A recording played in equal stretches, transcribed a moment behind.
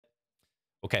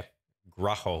Okay,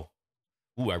 Grajo.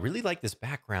 Ooh, I really like this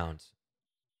background.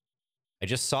 I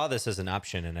just saw this as an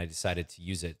option and I decided to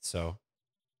use it, so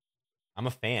I'm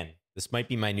a fan. This might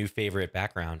be my new favorite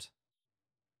background.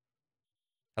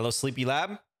 Hello, Sleepy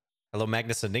Lab. Hello,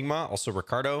 Magnus Enigma. Also,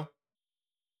 Ricardo.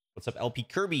 What's up, LP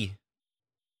Kirby?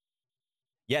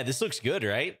 Yeah, this looks good,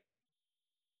 right?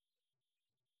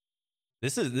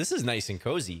 This is nice and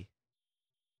cozy.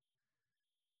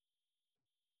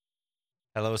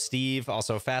 Hello, Steve.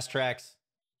 Also, Fast Tracks.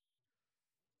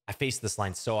 I face this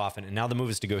line so often, and now the move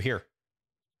is to go here.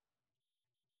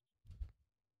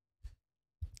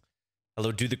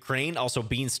 Hello, Do the Crane. Also,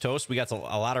 Beans Toast. We got a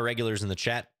lot of regulars in the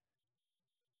chat.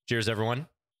 Cheers, everyone.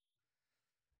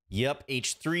 Yep,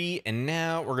 H3. And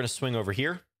now we're going to swing over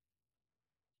here.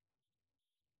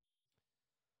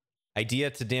 Idea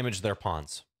to damage their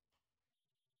pawns.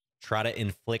 Try to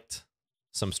inflict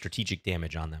some strategic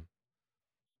damage on them.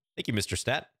 Thank you, Mr.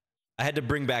 Stat. I had to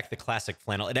bring back the classic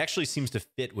flannel. It actually seems to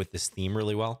fit with this theme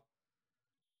really well.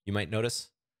 You might notice.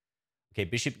 Okay,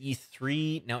 Bishop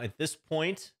E3. Now, at this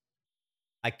point,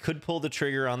 I could pull the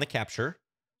trigger on the capture,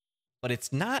 but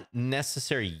it's not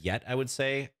necessary yet, I would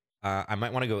say. I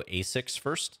might want to go A6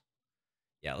 first.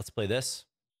 Yeah, let's play this.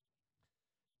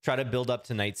 Try to build up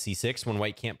to knight C6 when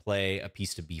white can't play a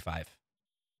piece to B5.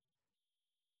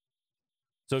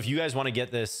 So if you guys want to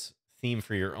get this theme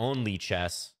for your own Lee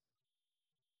chess,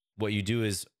 what you do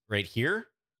is right here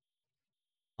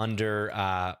under,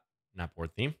 not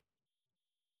board theme,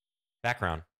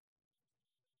 background.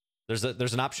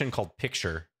 There's an option called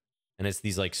picture, and it's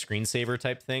these like screensaver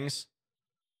type things.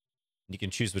 You can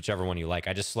choose whichever one you like.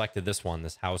 I just selected this one,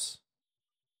 this house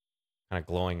kind of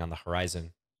glowing on the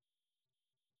horizon.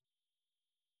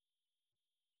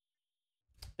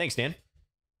 Thanks, Dan.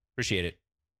 Appreciate it.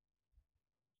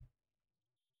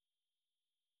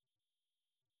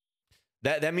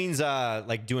 That means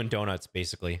like doing donuts,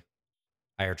 basically.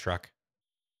 Fire truck.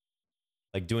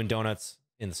 Like doing donuts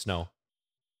in the snow.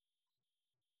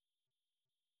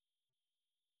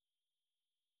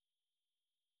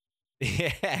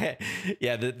 Yeah,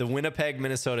 yeah, the Winnipeg,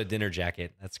 Minnesota dinner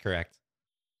jacket. That's correct.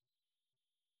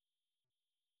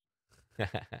 All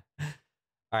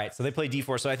right, so they play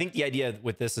D4. So I think the idea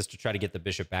with this is to try to get the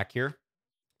bishop back here.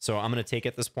 So I'm going to take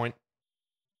at this point.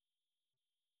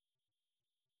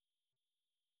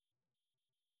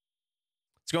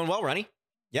 It's going well, Ronnie.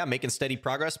 Yeah, making steady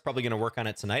progress. Probably going to work on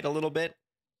it tonight a little bit.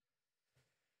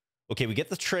 Okay, we get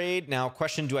the trade. Now,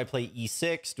 question, do I play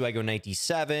E6? Do I go knight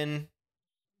D7?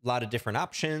 A lot of different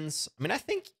options. I mean, I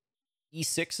think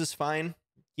E6 is fine.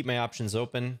 Keep my options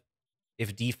open.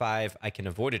 If D5, I can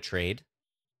avoid a trade.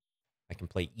 I can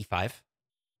play E5.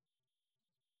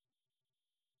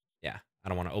 Yeah, I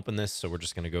don't want to open this, so we're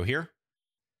just going to go here.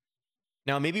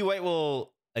 Now, maybe white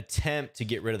will attempt to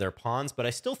get rid of their pawns, but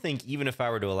I still think even if I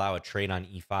were to allow a trade on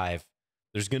E5,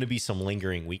 there's going to be some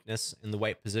lingering weakness in the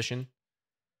white position.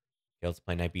 Okay, let's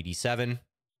play knight BD7.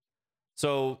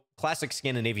 So, classic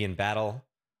Scandinavian battle.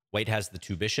 White has the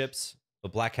two bishops,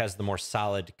 but black has the more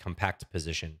solid, compact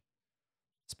position,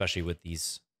 especially with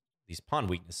these pawn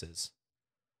weaknesses.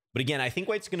 But again, I think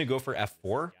white's going to go for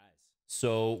F4.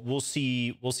 So we'll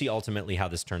see ultimately how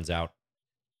this turns out.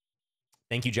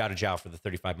 Thank you, Jiao to Jiao, for the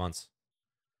 35 months.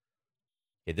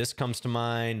 Okay, this comes to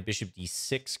mind. Bishop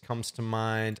D6 comes to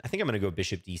mind. I think I'm going to go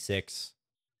Bishop D6.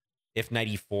 If knight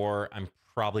E4, I'm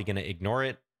probably going to ignore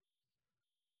it.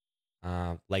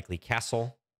 Likely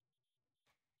castle.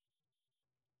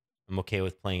 I'm okay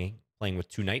with playing with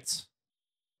two knights.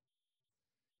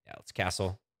 Yeah, let's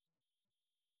castle.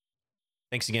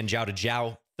 Thanks again, Jiao to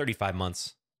Jiao. 35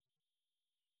 months.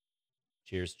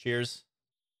 Cheers, cheers.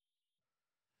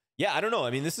 Yeah, I don't know.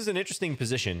 I mean, this is an interesting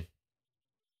position.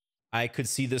 I could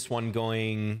see this one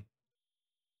going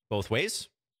both ways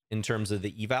in terms of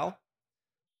the eval.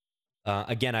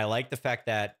 Again, I like the fact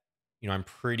that, you know, I'm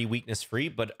pretty weakness free,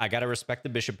 but I got to respect the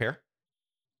bishop pair.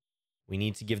 We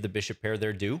need to give the bishop pair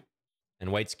their due.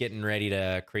 And white's getting ready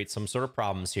to create some sort of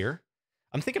problems here.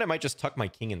 I'm thinking I might just tuck my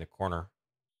king in the corner.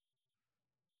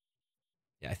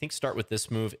 Yeah, I think start with this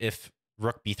move. If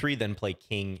rook b3, then play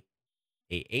king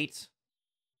a8.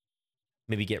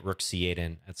 Maybe get rook c8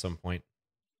 in at some point.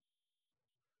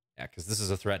 Yeah, because this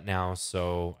is a threat now,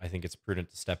 so I think it's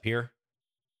prudent to step here.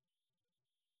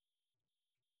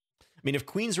 I mean, if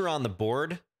queens were on the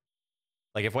board,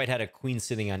 like if white had a queen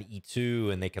sitting on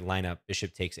e2 and they could line up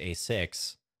bishop takes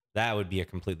a6, that would be a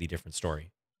completely different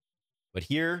story. But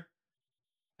here,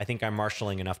 I think I'm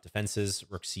marshaling enough defenses.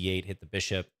 Rook c8, hit the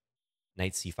bishop.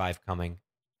 Knight c5 coming.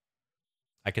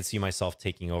 I could see myself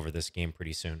taking over this game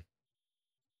pretty soon.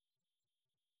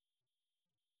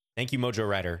 Thank you, Mojo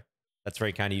Rider. That's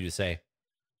very kind of you to say.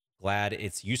 glad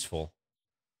it's useful.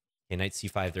 Okay, knight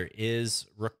c5. There is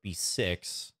rook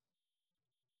b6.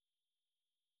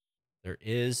 There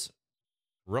is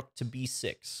rook to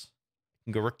b6. I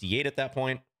can go rook d8 at that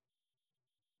point.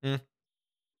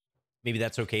 Maybe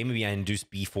that's okay. Maybe I induce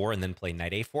b4 and then play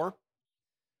knight a4. Well,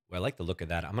 I like the look of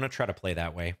that. I'm going to try to play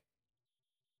that way.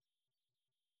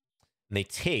 And they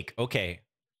take. Okay.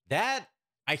 That,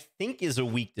 I think, is a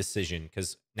weak decision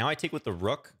because now I take with the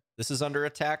rook. This is under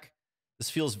attack. This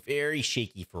feels very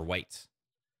shaky for white.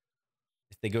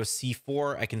 If they go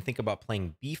c4, I can think about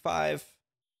playing b5.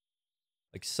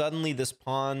 Like, suddenly this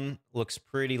pawn looks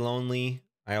pretty lonely.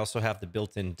 I also have the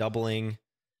built-in doubling.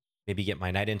 Maybe get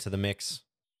my knight into the mix.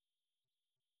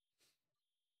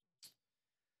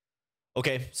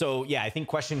 Okay, so yeah, I think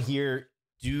question here,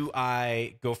 do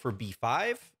I go for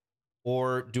b5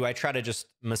 or do I try to just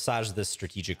massage this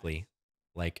strategically?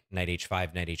 Like knight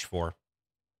h5, knight h4.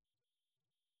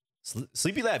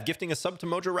 Sleepy Lab gifting a sub to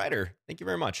Mojo Rider. Thank you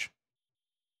very much.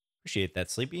 Appreciate that,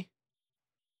 Sleepy.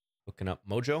 Hooking up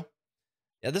Mojo.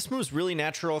 Yeah, this move's really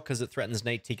natural because it threatens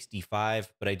knight takes d5,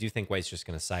 but I do think white's just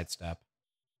going to sidestep.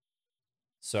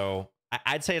 So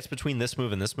I'd say it's between this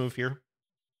move and this move here.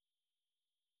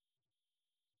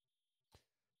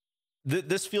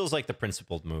 This feels like the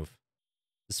principled move.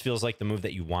 This feels like the move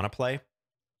that you want to play.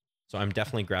 So I'm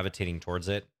definitely gravitating towards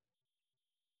it.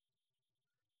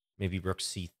 Maybe rook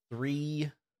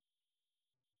c3.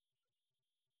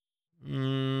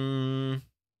 If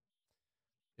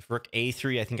rook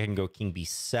a3, I think I can go king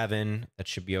b7. That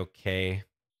should be okay.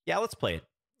 Yeah, let's play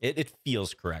it. It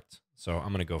feels correct. So I'm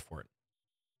going to go for it.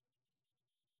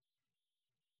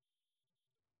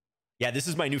 Yeah, this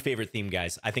is my new favorite theme,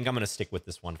 guys. I think I'm going to stick with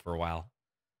this one for a while.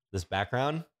 This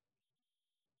background.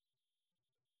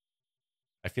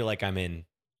 I feel like I'm in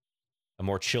a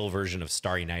more chill version of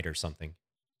Starry Night or something.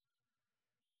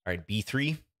 All right,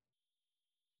 b3.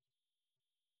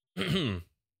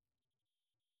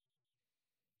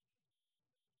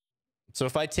 So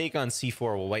if I take on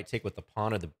c4, will white take with the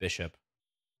pawn or the bishop?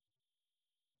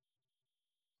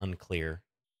 Unclear.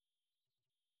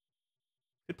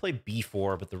 Could play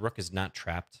b4, but the rook is not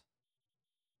trapped.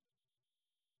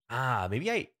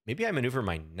 Maybe I maneuver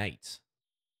my knight.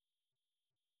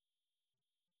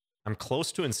 I'm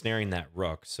close to ensnaring that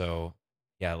rook, so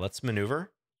yeah, let's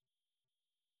maneuver.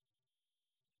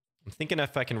 I'm thinking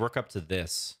if I can work up to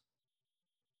this,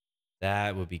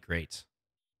 that would be great.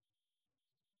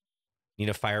 Need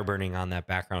a fire burning on that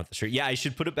background with the shirt. Yeah, I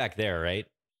should put it back there, right?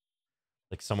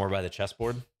 Like somewhere by the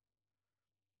chessboard.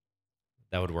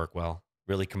 That would work well.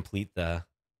 Really complete the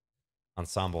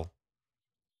ensemble.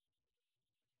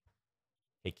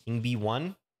 Okay, king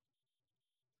b1.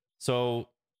 So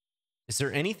is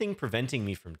there anything preventing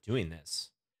me from doing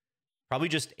this? Probably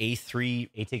just a3,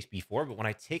 a takes b4, but when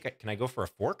I take, can I go for a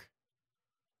fork?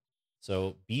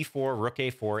 So b4, rook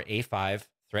a4, a5,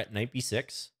 threat knight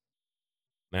b6.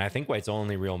 I mean, I think white's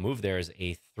only real move there is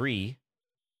a3.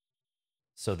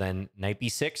 So then knight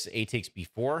b6, a takes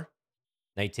b4,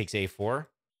 knight takes a4,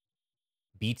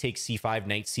 b takes c5,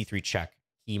 knight c3 check.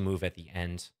 Key move at the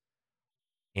end.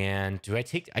 And do I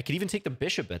take, I could even take the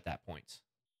bishop at that point.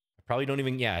 I probably don't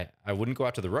even, yeah, I wouldn't go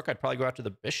out to the rook. I'd probably go out to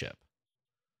the bishop.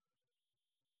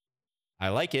 I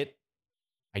like it.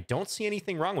 I don't see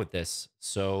anything wrong with this.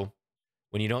 So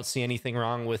when you don't see anything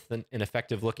wrong with an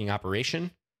effective looking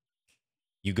operation,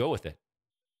 you go with it.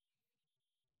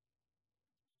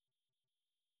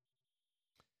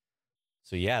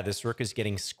 So yeah, this rook is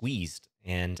getting squeezed,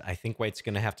 and I think white's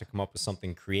going to have to come up with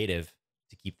something creative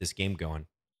to keep this game going.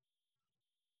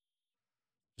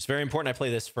 It's very important I play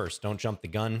this first. Don't jump the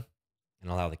gun and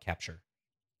allow the capture.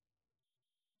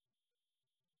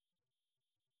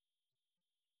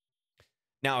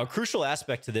 Now, a crucial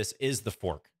aspect to this is the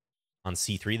fork on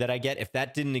c3 that I get. If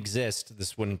that didn't exist,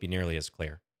 this wouldn't be nearly as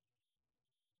clear.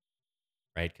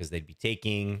 Right? Because they'd be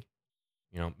taking,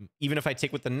 you know, even if I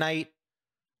take with the knight,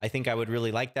 I think I would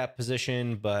really like that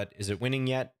position, but is it winning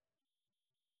yet?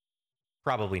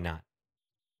 Probably not.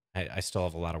 I still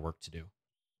have a lot of work to do.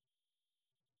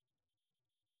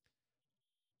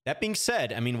 That being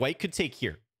said, I mean, white could take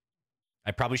here.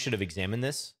 I probably should have examined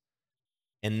this.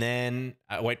 And then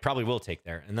white probably will take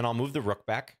there. And then I'll move the rook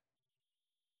back.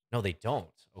 No, they don't.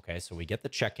 Okay, so we get the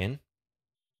check in.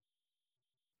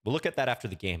 We'll look at that after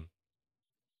the game,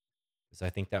 because I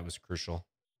think that was crucial.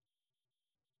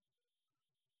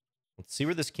 Let's see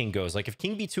where this king goes. Like if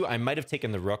king b2, I might have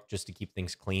taken the rook just to keep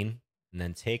things clean and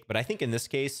then take. But I think in this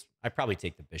case, I probably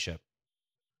take the bishop.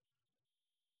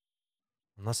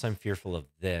 Unless I'm fearful of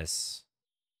this.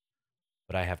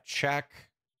 But I have check.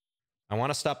 I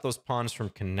want to stop those pawns from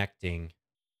connecting.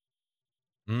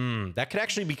 That could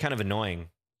actually be kind of annoying.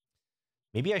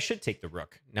 Maybe I should take the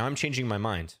rook. Now I'm changing my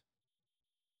mind.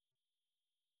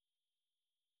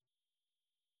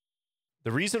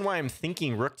 The reason why I'm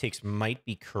thinking rook takes might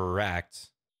be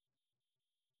correct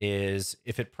is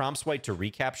if it prompts white to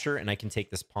recapture and I can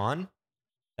take this pawn,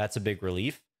 that's a big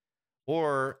relief.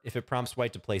 Or if it prompts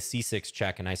white to play c6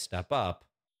 check and I step up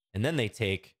and then they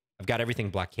take, I've got everything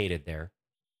blockaded there.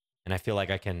 And I feel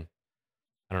like I can,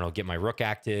 I don't know, get my rook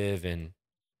active and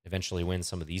eventually win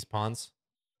some of these pawns.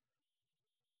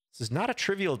 This is not a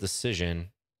trivial decision.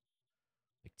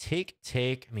 Like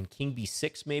take. I mean, king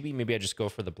b6 maybe. Maybe I just go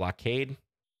for the blockade.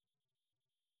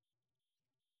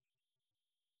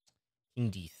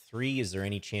 King d3. Is there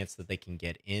any chance that they can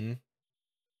get in?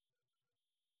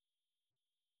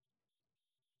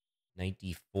 Knight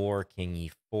d4, king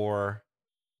e4,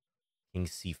 king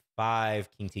c5,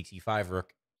 king takes e5,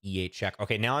 rook e8 check.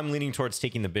 Okay, now I'm leaning towards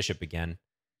taking the bishop again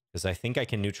because I think I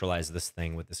can neutralize this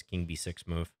thing with this king b6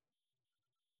 move.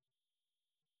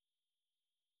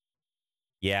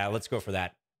 Yeah, let's go for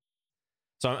that.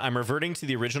 So I'm reverting to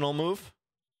the original move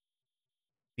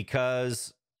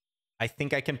because I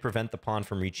think I can prevent the pawn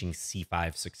from reaching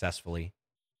c5 successfully.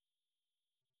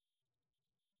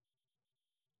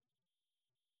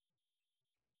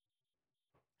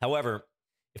 However,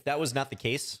 if that was not the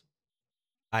case,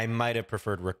 I might have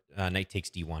preferred knight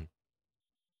takes d1.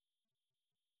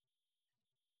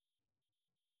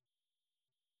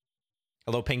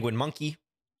 Hello, Penguin Monkey.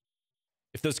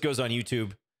 If this goes on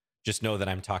YouTube, just know that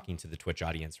I'm talking to the Twitch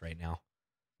audience right now.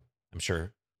 I'm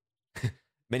sure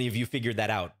many of you figured that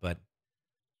out, but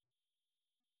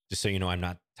just so you know, I'm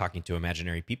not talking to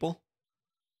imaginary people.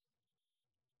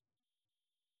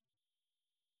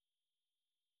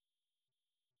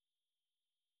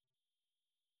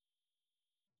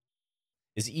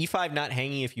 Is e5 not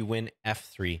hanging if you win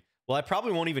f3? Well, I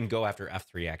probably won't even go after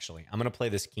f3, actually. I'm going to play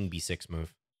this king b6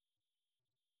 move.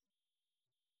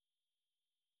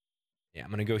 Yeah, I'm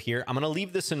going to go here. I'm going to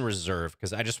leave this in reserve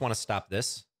because I just want to stop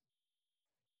this.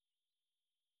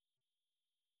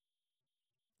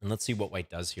 And let's see what white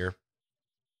does here.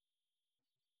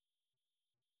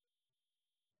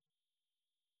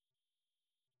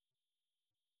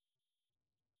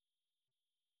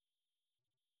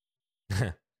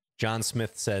 John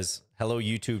Smith says, hello,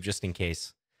 YouTube, just in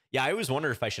case. Yeah, I always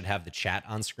wonder if I should have the chat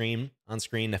on screen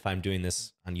if I'm doing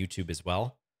this on YouTube as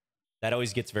well. That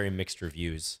always gets very mixed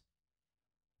reviews.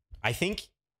 I think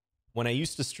when I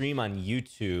used to stream on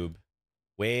YouTube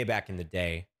way back in the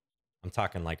day, I'm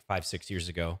talking like 5-6 years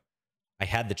ago, I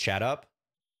had the chat up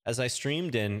as I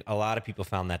streamed, and a lot of people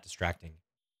found that distracting.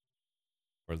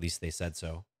 Or at least they said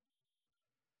so.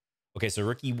 Okay, so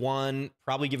rook e1,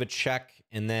 probably give a check,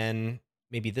 and then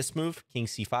maybe this move, king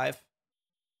c5.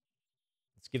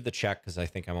 Let's give the check because I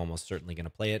think I'm almost certainly going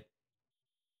to play it.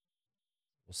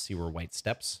 We'll see where white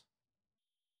steps.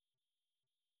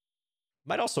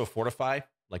 Might also fortify,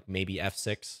 like maybe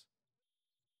f6.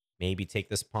 Maybe take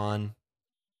this pawn.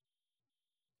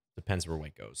 Depends where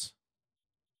white goes.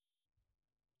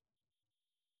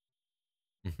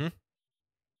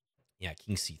 Yeah,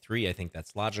 king c3, I think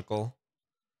that's logical.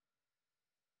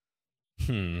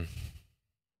 So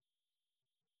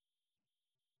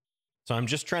I'm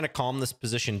just trying to calm this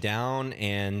position down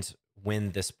and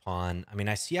win this pawn. I mean,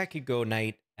 I see I could go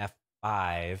knight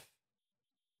f5.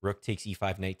 Rook takes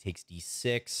e5, knight takes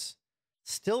d6.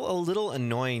 Still a little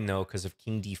annoying, though, because of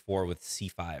king d4 with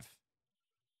c5.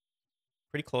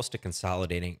 Pretty close to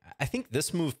consolidating. I think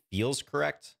this move feels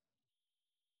correct.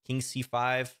 King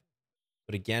c5.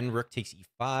 But again, rook takes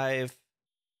e5.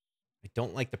 I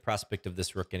don't like the prospect of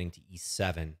this rook getting to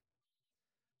e7.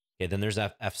 Okay, then there's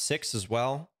f6 as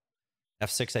well.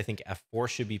 f6, I think f4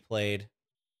 should be played.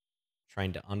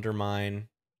 Trying to undermine.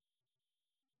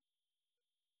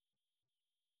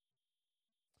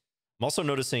 I'm also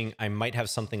noticing I might have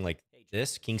something like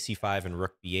this, king c5 and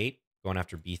rook b8 going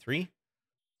after b3.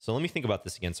 So let me think about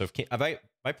this again. So if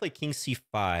I play king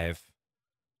c5...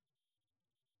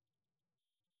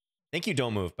 Thank you,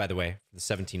 Don't Move, by the way, for the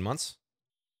 17 months.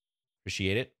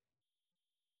 Appreciate it.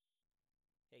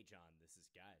 Hey, John, this is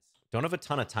Guys. Don't have a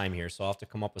ton of time here, so I'll have to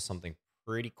come up with something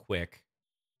pretty quick.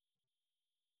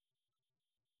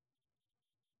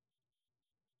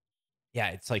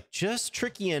 Yeah, it's like just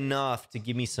tricky enough to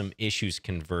give me some issues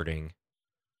converting.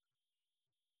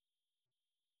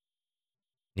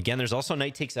 Again, there's also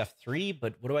knight takes f3,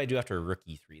 but what do I do after rook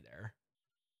e3 there?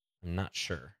 I'm not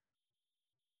sure.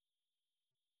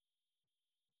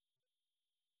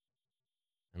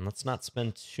 And let's not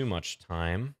spend too much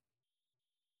time.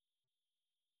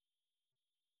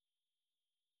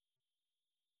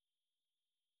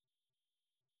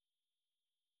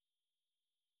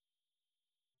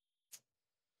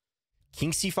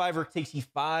 King c5, rook takes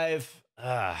e5.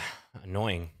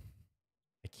 Annoying.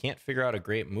 I can't figure out a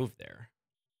great move there.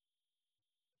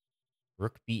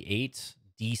 Rook b8,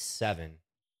 d7.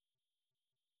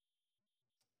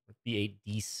 Rook b8,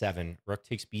 d7. Rook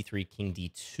takes b3, king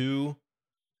d2.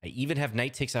 I even have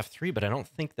knight takes f3, but I don't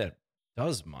think that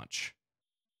does much.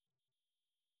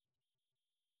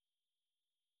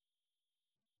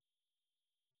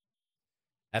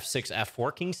 f6,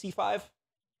 f4, king c5.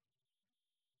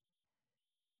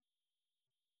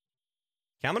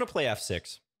 Okay, I'm going to play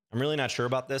f6. I'm really not sure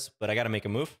about this, but I got to make a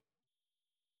move.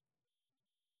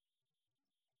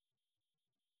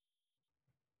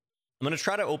 I'm going to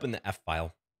try to open the f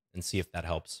file and see if that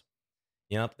helps.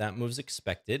 Yep, that move's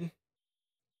expected. I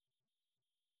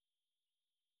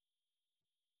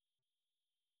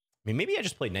mean, maybe I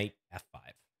just play knight f5.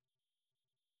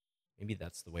 Maybe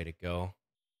that's the way to go.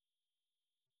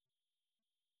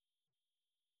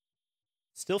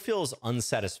 Still feels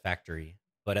unsatisfactory,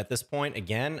 but at this point,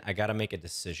 again, I got to make a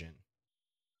decision.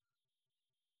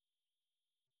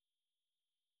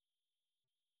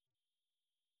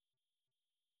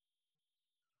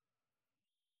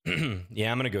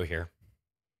 Yeah, I'm going to go here.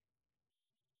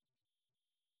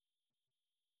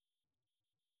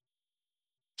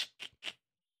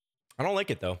 I don't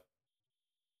like it, though.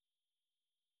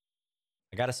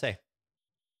 I got to say.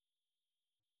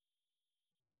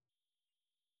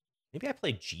 Maybe I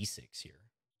play g6 here.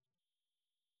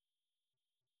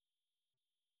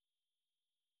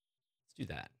 Let's do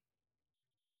that.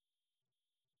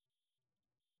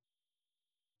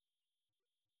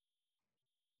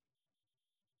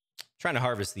 Trying to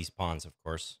harvest these pawns, of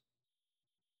course.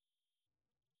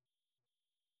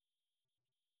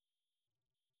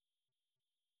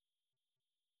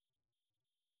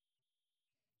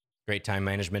 Great time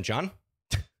management, John.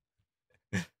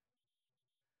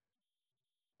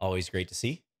 Always great to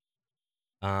see.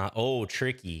 Oh,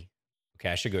 tricky. Okay,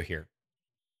 I should go here.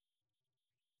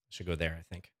 I should go there, I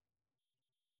think.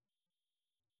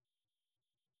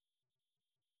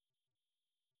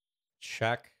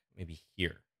 Check. Maybe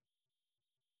here.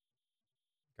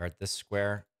 Guard this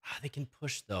square. They can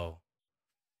push, though.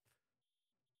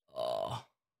 Oh.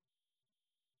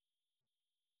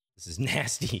 This is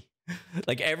nasty.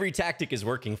 Like, every tactic is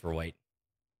working for white.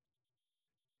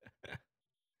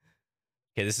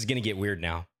 Okay, this is going to get weird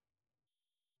now.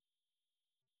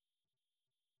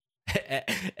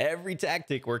 Every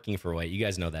tactic working for white. You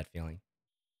guys know that feeling.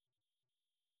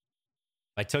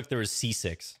 If I took, there was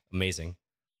c6. Amazing.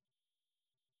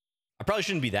 I probably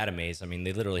shouldn't be that amazed. I mean,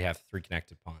 they literally have 3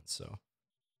 connected pawns, so.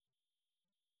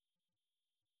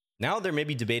 Now they're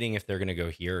maybe debating if they're going to go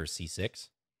here or c6.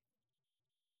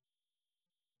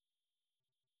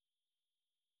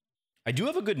 I do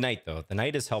have a good knight, though. The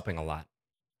knight is helping a lot.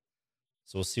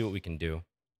 So we'll see what we can do.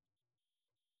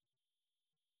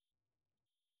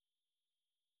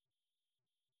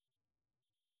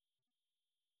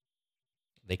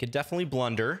 They could definitely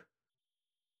blunder.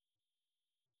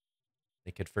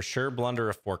 They could for sure blunder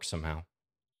a fork somehow.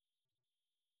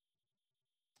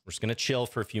 We're just going to chill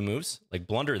for a few moves. Like,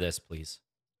 blunder this, please.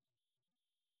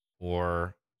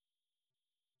 Or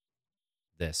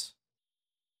this.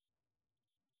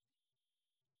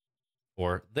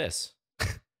 Or this.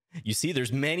 You see,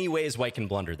 there's many ways white can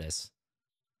blunder this.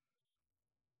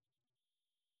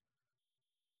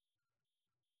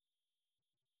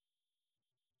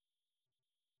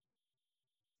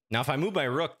 Now, if I move my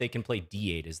rook, they can play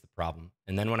d8 is the problem.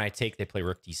 And then when I take, they play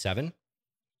rook d7.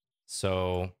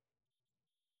 So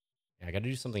yeah, I got to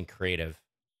do something creative.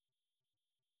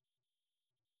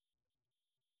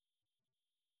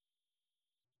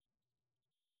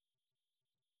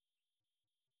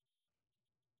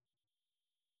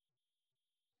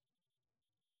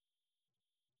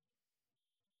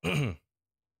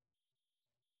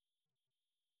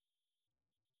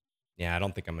 Yeah, I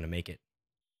don't think I'm going to make it.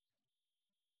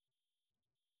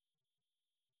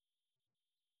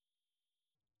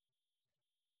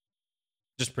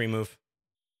 Just pre-move.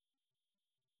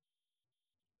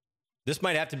 This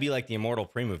might have to be like the immortal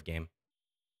pre-move game.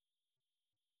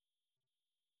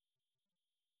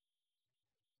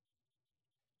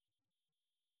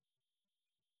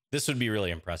 This would be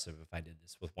really impressive if I did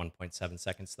this with 1.7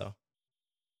 seconds, though.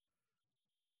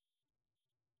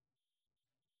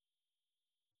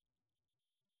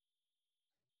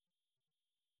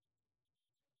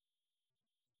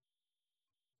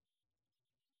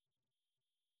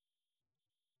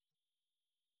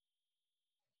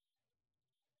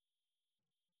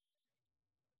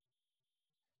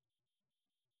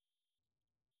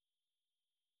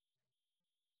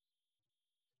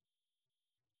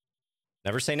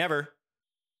 Never say never.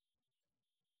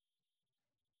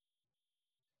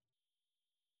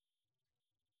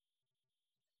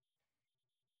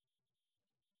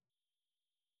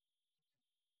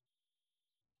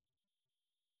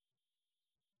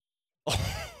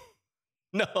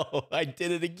 No, I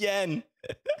did it again.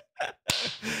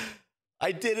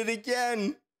 I did it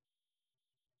again.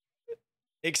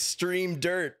 Extreme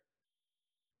dirt.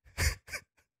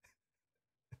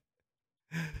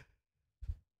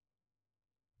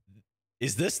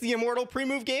 Is this the Immortal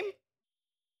pre-move game?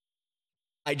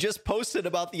 I just posted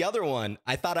about the other one.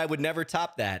 I thought I would never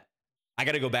top that. I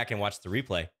got to go back and watch the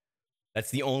replay.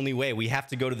 That's the only way. We have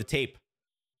to go to the tape.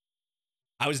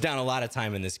 I was down a lot of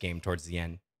time in this game towards the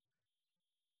end.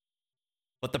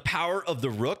 But the power of the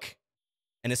rook,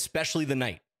 and especially the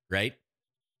knight, right?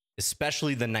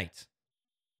 Especially the knight.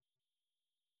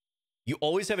 You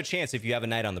always have a chance if you have a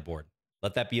knight on the board.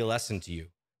 Let that be a lesson to you.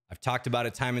 I've talked about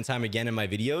it time and time again in my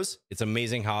videos. It's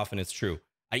amazing how often it's true.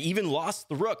 I even lost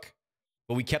the rook,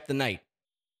 but we kept the knight.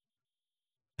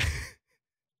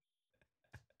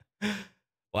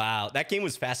 Wow, that game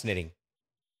was fascinating.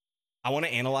 I want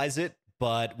to analyze it,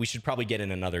 but we should probably get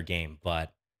in another game.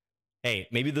 But hey,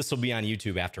 maybe this will be on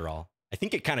YouTube after all. I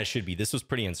think it kind of should be. This was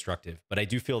pretty instructive, but I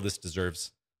do feel this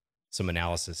deserves some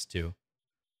analysis too.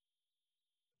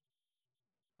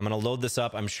 I'm going to load this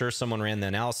up. I'm sure someone ran the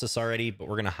analysis already, but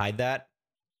we're going to hide that.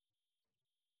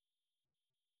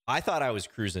 I thought I was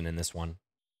cruising in this one,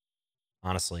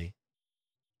 honestly.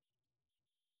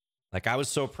 Like, I was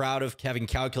so proud of having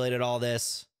calculated all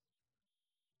this.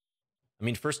 I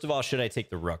mean, first of all, should I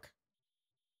take the rook?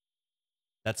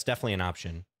 That's definitely an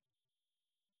option.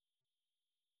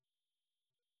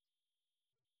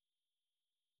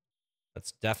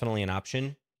 That's definitely an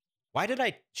option. Why did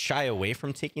I shy away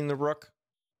from taking the rook?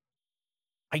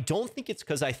 I don't think it's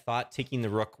because I thought taking the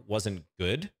rook wasn't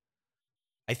good.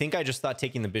 I think I just thought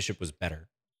taking the bishop was better.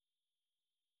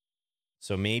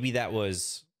 So maybe that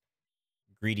was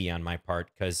greedy on my part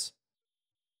because,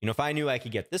 you know, if I knew I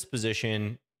could get this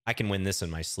position, I can win this in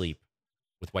my sleep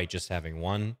with white just having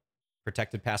one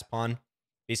protected pass pawn.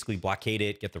 Basically blockade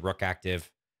it, get the rook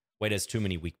active. White has too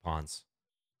many weak pawns.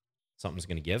 Something's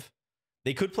going to give.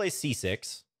 They could play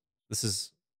c6. This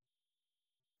is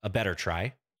a better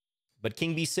try. But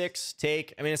king b6,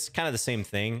 take. I mean, it's kind of the same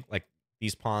thing. Like,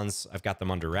 these pawns, I've got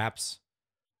them under wraps.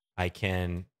 I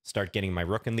can start getting my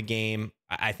rook in the game.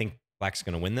 I think black's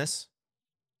going to win this.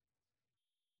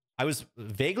 I was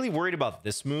vaguely worried about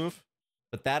this move,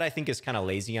 but that I think is kind of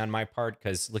lazy on my part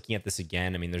because looking at this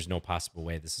again, I mean, there's no possible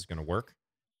way this is going to work.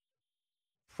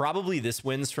 Probably this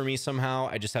wins for me somehow.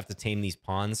 I just have to tame these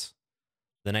pawns.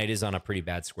 The knight is on a pretty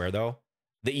bad square, though.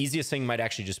 The easiest thing might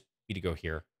actually just be to go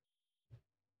here.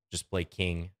 Just play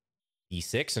king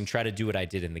e6 and try to do what I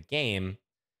did in the game,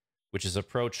 which is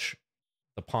approach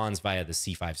the pawns via the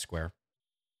c5 square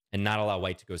and not allow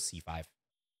white to go c5.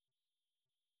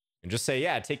 And just say,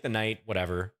 yeah, take the knight,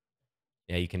 whatever.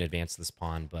 Yeah, you can advance this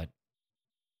pawn, but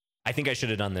I think I should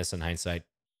have done this in hindsight.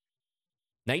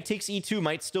 Knight takes e2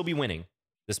 might still be winning.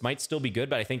 This might still be good,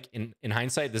 but I think in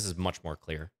hindsight, this is much more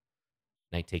clear.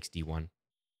 Knight takes d1.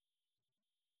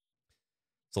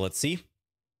 So let's see.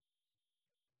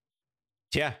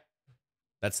 Yeah,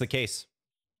 that's the case.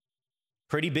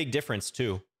 Pretty big difference,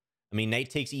 too. I mean, knight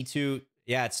takes e2.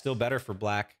 Yeah, it's still better for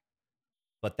black.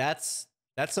 But that's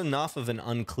enough of an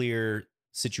unclear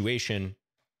situation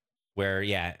where,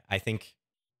 yeah, I think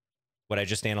what I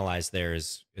just analyzed there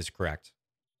is correct.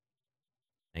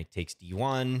 Knight takes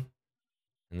d1,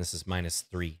 and this is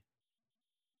 -3.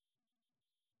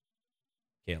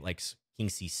 Okay, it likes king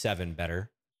c7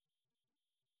 better.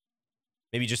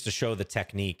 Maybe just to show the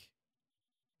technique.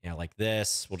 Yeah, like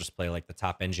this. We'll just play like the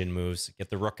top engine moves.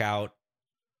 Get the rook out.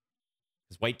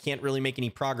 Because white can't really make any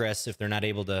progress if they're not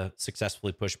able to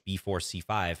successfully push b4,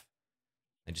 c5.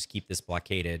 And just keep this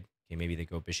blockaded. Okay, maybe they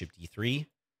go bishop d3.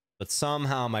 But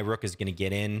somehow my rook is going to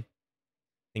get in.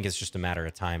 I think it's just a matter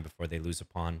of time before they lose a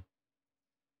pawn.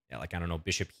 Yeah, like, I don't know,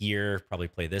 bishop here. Probably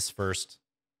play this first.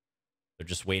 They're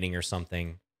just waiting or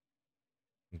something.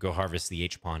 And go harvest the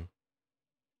h-pawn.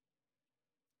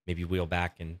 Maybe wheel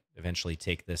back and eventually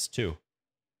take this too.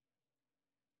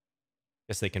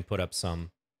 Guess they can put up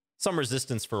some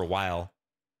resistance for a while.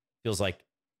 Feels like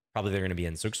probably they're going to be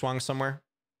in Zugzwang somewhere.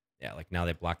 Yeah, like now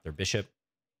they block their bishop.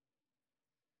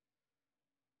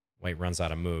 White runs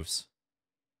out of moves.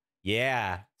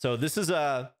 Yeah, so this is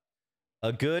a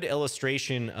good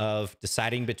illustration of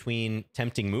deciding between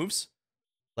tempting moves.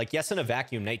 Like, yes, in a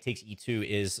vacuum, knight takes e2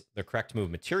 is the correct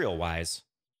move material-wise.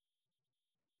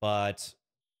 But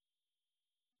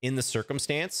in the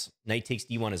circumstance, knight takes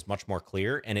d1 is much more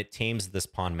clear, and it tames this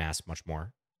pawn mass much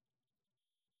more.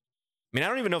 I mean, I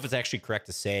don't even know if it's actually correct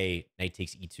to say knight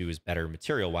takes e2 is better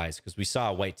material-wise, because we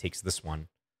saw white takes this one,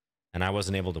 and I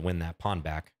wasn't able to win that pawn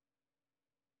back.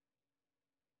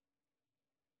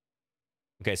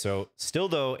 Okay, so still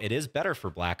though, it is better for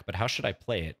black, but how should I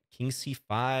play it? King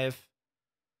c5.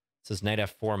 Says knight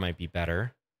f4 might be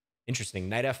better. Interesting.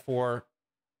 Knight f4.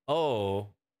 Oh,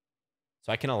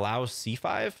 so I can allow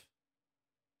c5?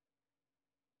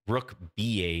 Rook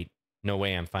b8. No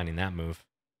way I'm finding that move.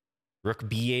 Rook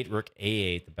b8, rook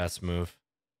a8, the best move.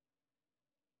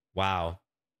 Wow.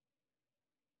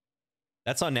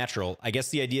 That's unnatural. I guess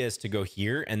the idea is to go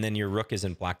here, and then your rook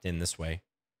isn't blocked in this way.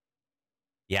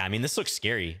 Yeah, I mean, this looks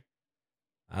scary.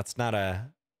 That's not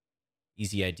a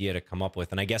easy idea to come up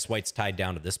with. And I guess white's tied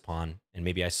down to this pawn, and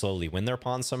maybe I slowly win their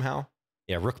pawn somehow.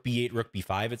 Yeah, rook b8, rook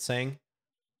b5, it's saying.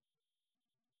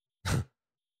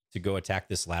 To go attack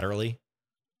this laterally.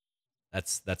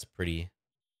 That's pretty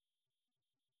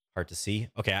hard to see.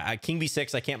 Okay, king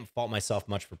b6, I can't fault myself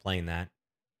much for playing that.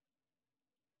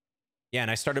 Yeah,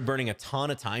 and I started burning a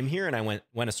ton of time here, and I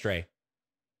went astray.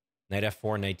 Knight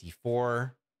f4, knight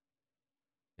d4.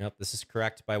 Yep, this is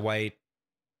correct by white.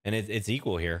 And it's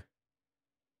equal here.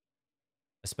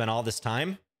 I spent all this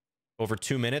time, over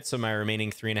 2 minutes of my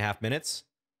remaining 3.5 minutes.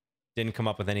 Didn't come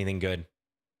up with anything good.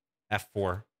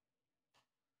 f4.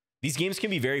 These games can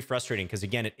be very frustrating because,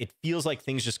 again, it feels like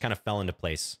things just kind of fell into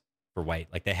place for white.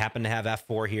 Like they happen to have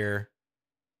f4 here.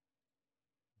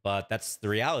 But that's the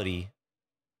reality.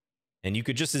 And you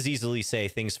could just as easily say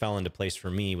things fell into place for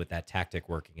me with that tactic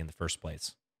working in the first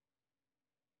place.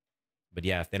 But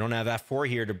yeah, if they don't have f4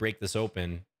 here to break this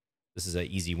open, this is an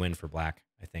easy win for black,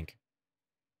 I think.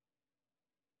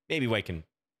 Maybe white can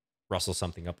rustle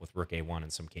something up with rook a1 in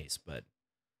some case, but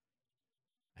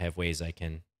I have ways I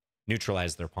can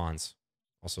neutralize their pawns.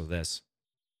 Also this.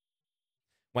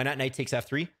 Why not knight takes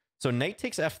f3? So knight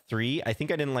takes f3. I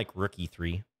think I didn't like rook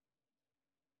e3.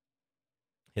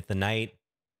 Hit the knight.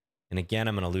 And again,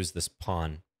 I'm going to lose this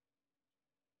pawn.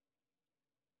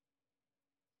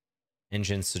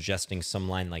 Engine's suggesting some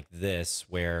line like this,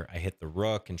 where I hit the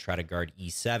rook and try to guard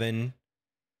e7.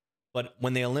 But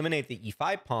when they eliminate the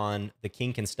e5 pawn, the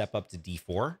king can step up to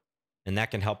d4, and that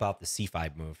can help out the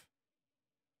c5 move.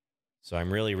 So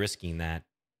I'm really risking that.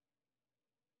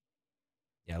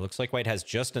 Yeah, it looks like white has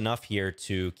just enough here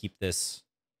to keep this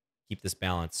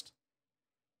balanced.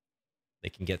 They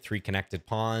can get 3 connected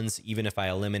pawns, even if I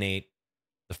eliminate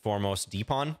the foremost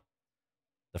d-pawn,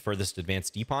 the furthest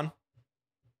advanced d-pawn.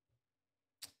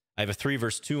 I have a 3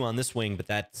 versus 2 on this wing, but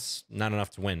that's not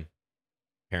enough to win,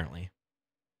 apparently.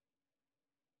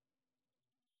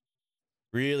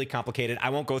 Really complicated.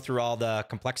 I won't go through all the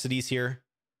complexities here.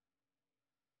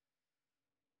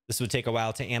 This would take a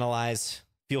while to analyze.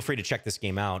 Feel free to check this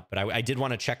game out, but I did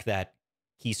want to check that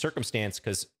key circumstance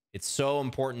because it's so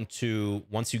important to,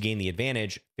 once you gain the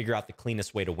advantage, figure out the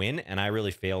cleanest way to win, and I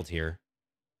really failed here.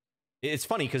 It's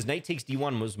funny because knight takes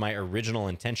d1 was my original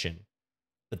intention,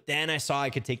 but then I saw I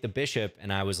could take the bishop,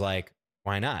 and I was like,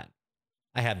 why not?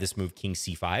 I have this move king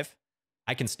c5.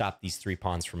 I can stop these 3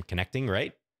 pawns from connecting,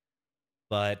 right?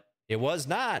 But it was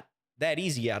not that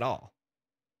easy at all.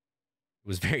 It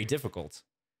was very difficult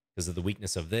because of the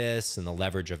weakness of this and the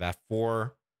leverage of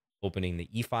f4, opening the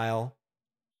e-file.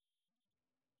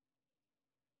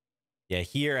 Yeah,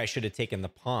 here I should have taken the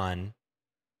pawn.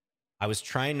 I was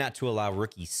trying not to allow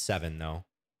rook e7, though.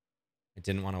 I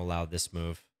didn't want to allow this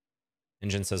move.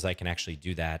 Engine says I can actually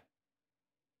do that.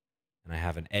 And I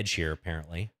have an edge here,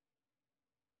 apparently.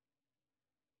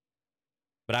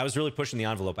 But I was really pushing the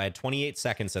envelope. I had 28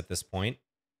 seconds at this point.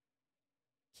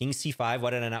 King c5. Why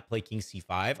did I not play king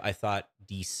c5? I thought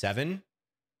d7.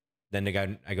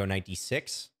 Then I go knight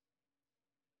d6.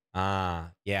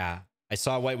 Yeah. I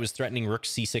saw white was threatening rook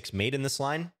c6 mate in this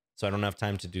line, so I don't have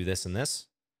time to do this and this.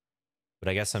 But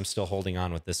I guess I'm still holding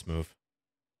on with this move.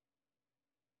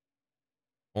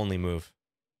 Only move.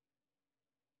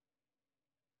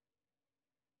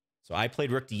 So I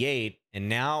played rook d8, and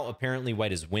now apparently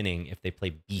white is winning if they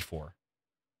play b4.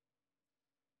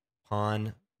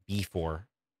 Pawn b4.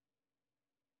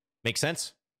 Makes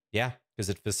sense? Yeah, because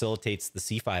it facilitates the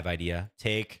c5 idea.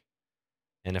 Take,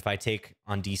 and if I take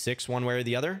on d6 one way or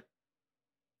the other,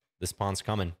 this pawn's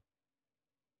coming.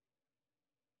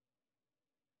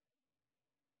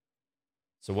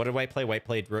 So what did white play? White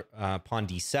played pawn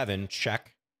d7,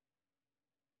 check.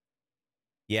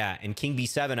 Yeah, and king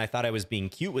b7, I thought I was being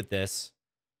cute with this.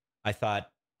 I thought,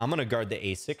 I'm going to guard the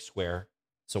a6 square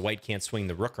so white can't swing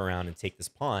the rook around and take this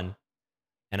pawn.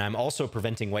 And I'm also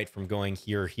preventing white from going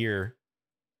here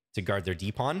to guard their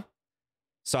d-pawn.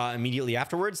 Saw immediately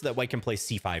afterwards that white can play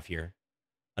c5 here.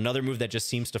 Another move that just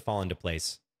seems to fall into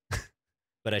place.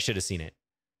 But I should have seen it.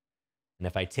 And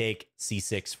if I take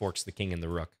c6, forks the king and the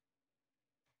rook.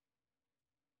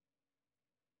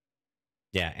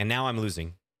 Yeah, and now I'm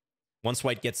losing. Once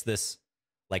white gets this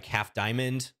like half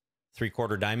diamond,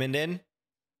 3/4 diamond in,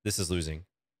 this is losing.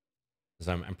 Because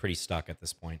I'm pretty stuck at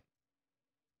this point.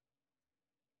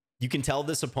 You can tell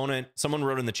this opponent, someone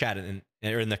wrote in the chat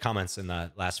or in the comments in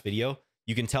the last video,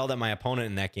 you can tell that my opponent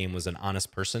in that game was an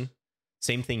honest person.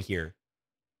 Same thing here.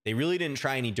 They really didn't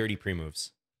try any dirty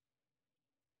pre-moves.